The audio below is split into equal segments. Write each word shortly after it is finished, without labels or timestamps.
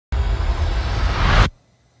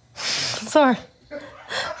Sorry.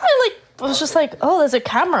 I was just like, oh, there's a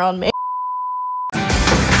camera on me.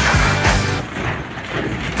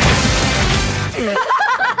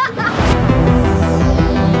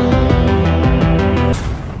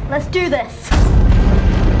 Let's do this.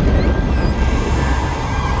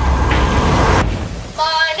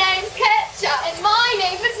 My name's Ketchup and my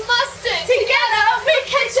name is Mustard. Together we're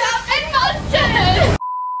Ketchup and Mustard.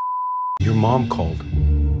 Your mom called.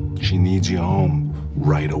 She needs you home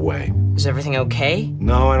right away. Is everything okay?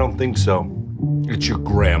 No, I don't think so. It's your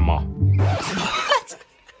grandma. What?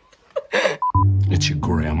 It's your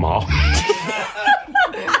grandma.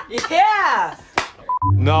 Yeah!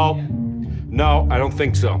 No, I don't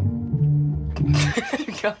think so.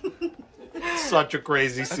 Such a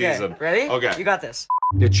crazy season. Okay, ready? Okay. You got this.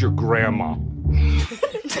 It's your grandma.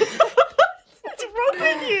 What's wrong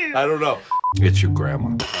with you? I don't know. It's your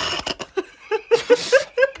grandma.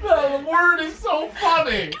 The word is so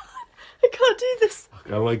funny. I can't do this.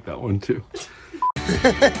 I like that one too.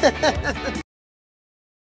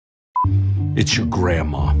 It's your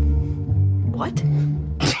grandma. What?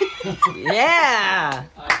 Yeah!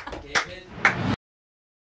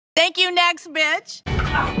 Thank you, next bitch.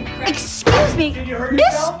 Excuse me, Did you hurt miss?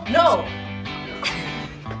 yourself? No.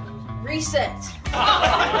 Reset.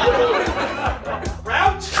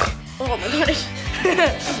 Route? Oh my gosh.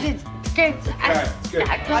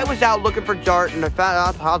 I was out looking for dirt and I found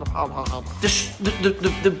out how the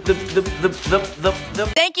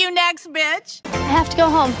Thank you, next bitch. I have to go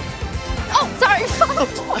home. Oh, sorry.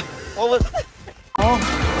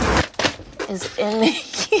 Is in me.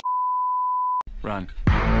 Run.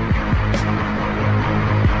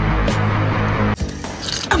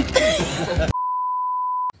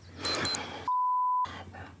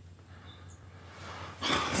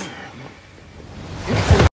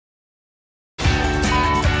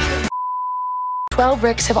 12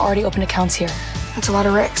 Ricks have already opened accounts here. That's a lot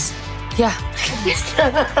of Ricks. Yeah.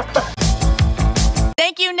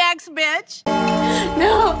 Thank you, next bitch.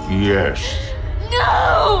 No. Yes.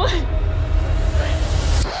 No.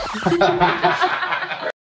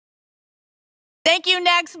 Thank you,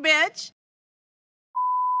 next bitch.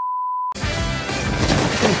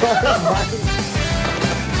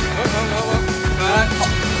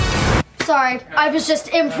 Sorry, I was just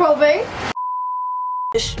improving.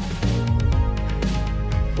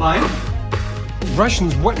 Line?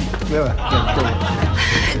 Russians, what?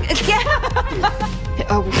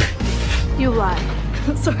 Oh, you lied.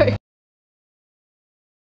 Sorry.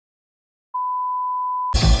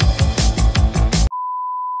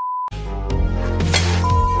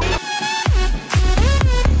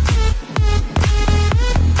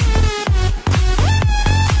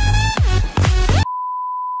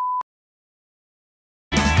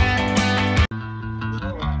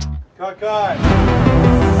 Cut.